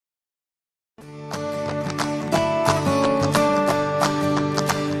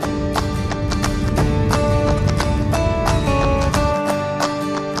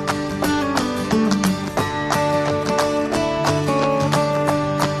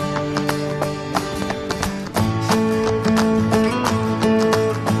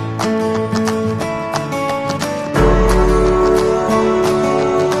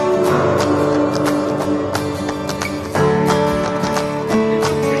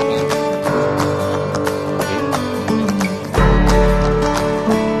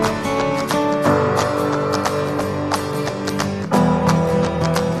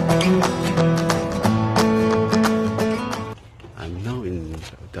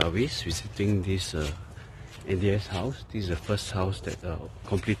Jarvis visiting this NDIS house. This is the first house that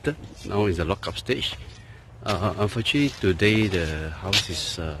completed. Now is the lock-up stage. Unfortunately, today the house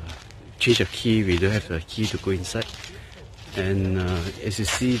is change of key. We don't have a key to go inside. And as you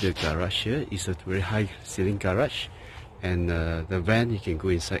see, the garage here is a very high ceiling garage, and the van you can go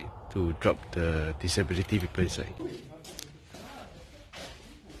inside to drop the disability people inside.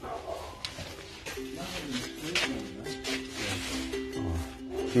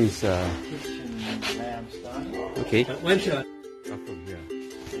 This kitchen lounge style. okay. One shot. From here.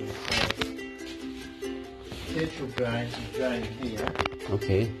 Central drains is drained here.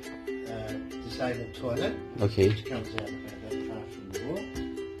 Okay. Disabled toilet. Okay. Which comes out about that far from the wall.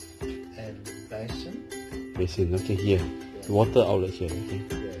 And basin. Basin. Okay, here. Yeah. The water outlet here. Okay.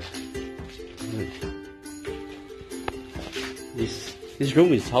 Yeah. Right. This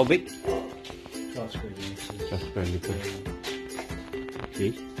room is how big? 12 square meters. 12 square meter.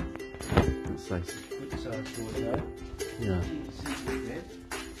 Okay. Good size. Good size wardrobe. Yeah. Bed.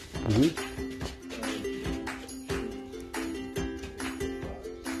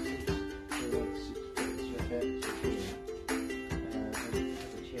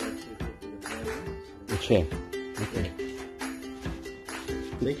 A chair. Okay.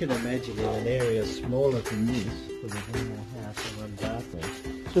 You can imagine in an area smaller than this for the normal house and one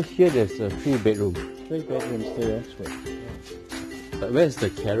bathroom. So here there's a 3 bedroom. 3 bedrooms, 3 ensuite. But where's the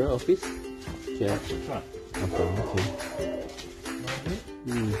carer office? Care. Front. Okay.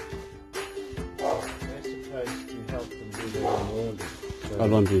 Hmm. They're supposed to help them do their own laundry. So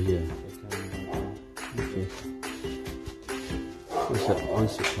Laundry here. they come in like that. Okay. There's an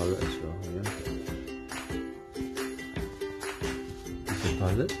ensuite toilet as well. Yeah. There's a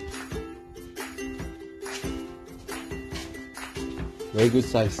toilet. Very good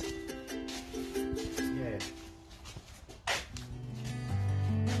size. Yeah.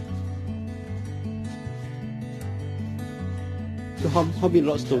 So how many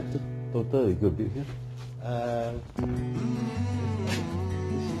lots total you could build here? This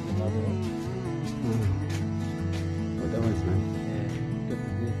is another one. Oh, that one's nice. Yeah. Got the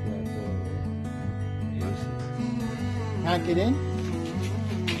roof out door there. Nice. Can't get in?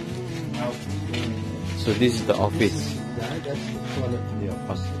 No. So this is the office. No, that's the toilet for the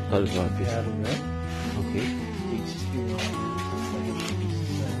office. Toilet for office. Out of there. Okay. Existing one.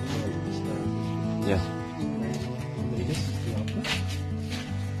 Yeah. This is the office.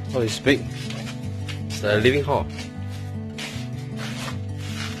 Oh, it's big. It's a living hall.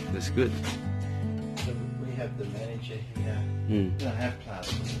 That's good. So we have the manager here. Mm. We don't have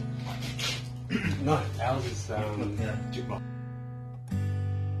classes. No, ours is Yeah.